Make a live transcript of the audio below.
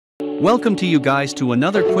Welcome to you guys to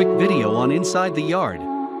another quick video on Inside the Yard.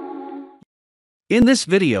 In this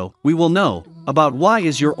video, we will know about why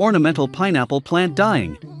is your ornamental pineapple plant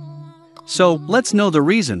dying. So, let's know the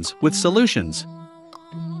reasons with solutions.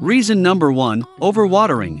 Reason number 1,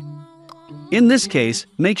 overwatering. In this case,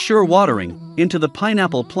 make sure watering into the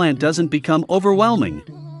pineapple plant doesn't become overwhelming.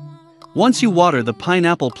 Once you water the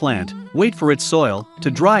pineapple plant, wait for its soil to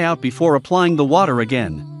dry out before applying the water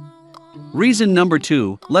again. Reason number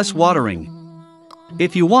 2, less watering.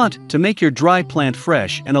 If you want to make your dry plant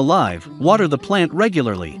fresh and alive, water the plant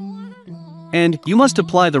regularly. And you must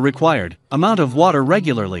apply the required amount of water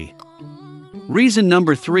regularly. Reason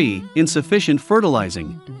number 3, insufficient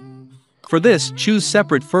fertilizing. For this, choose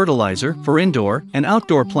separate fertilizer for indoor and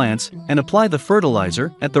outdoor plants and apply the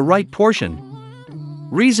fertilizer at the right portion.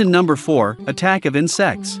 Reason number 4, attack of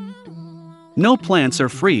insects. No plants are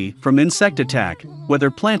free from insect attack,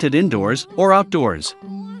 whether planted indoors or outdoors.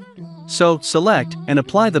 So, select and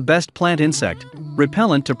apply the best plant insect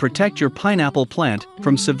repellent to protect your pineapple plant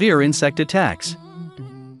from severe insect attacks.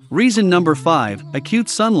 Reason number 5, acute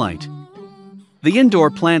sunlight. The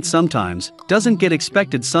indoor plant sometimes doesn't get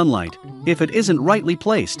expected sunlight if it isn't rightly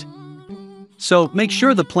placed. So, make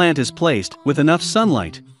sure the plant is placed with enough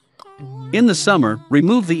sunlight. In the summer,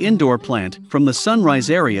 remove the indoor plant from the sunrise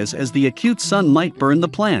areas as the acute sun might burn the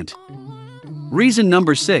plant. Reason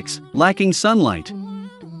number 6, lacking sunlight.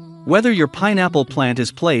 Whether your pineapple plant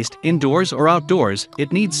is placed indoors or outdoors,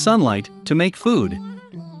 it needs sunlight to make food.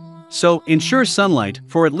 So, ensure sunlight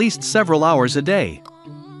for at least several hours a day.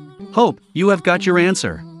 Hope you have got your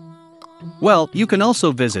answer. Well, you can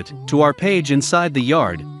also visit to our page Inside the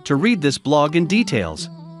Yard to read this blog in details.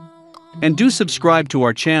 And do subscribe to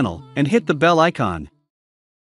our channel and hit the bell icon.